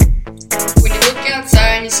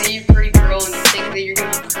see a pretty girl and you think that you're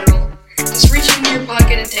gonna curl, just reach into your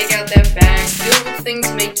pocket and take out that bag filled with things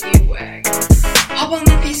to make you wag. Hop on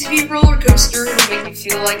the PCP RollerCoaster, it'll make you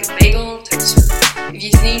feel like a bagel on a toaster. If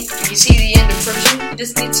you see the end approaching, you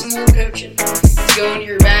just need some more coaching. Just go into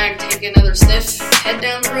your bag, take another sniff, head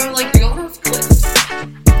down the road like you're going off a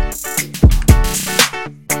cliff.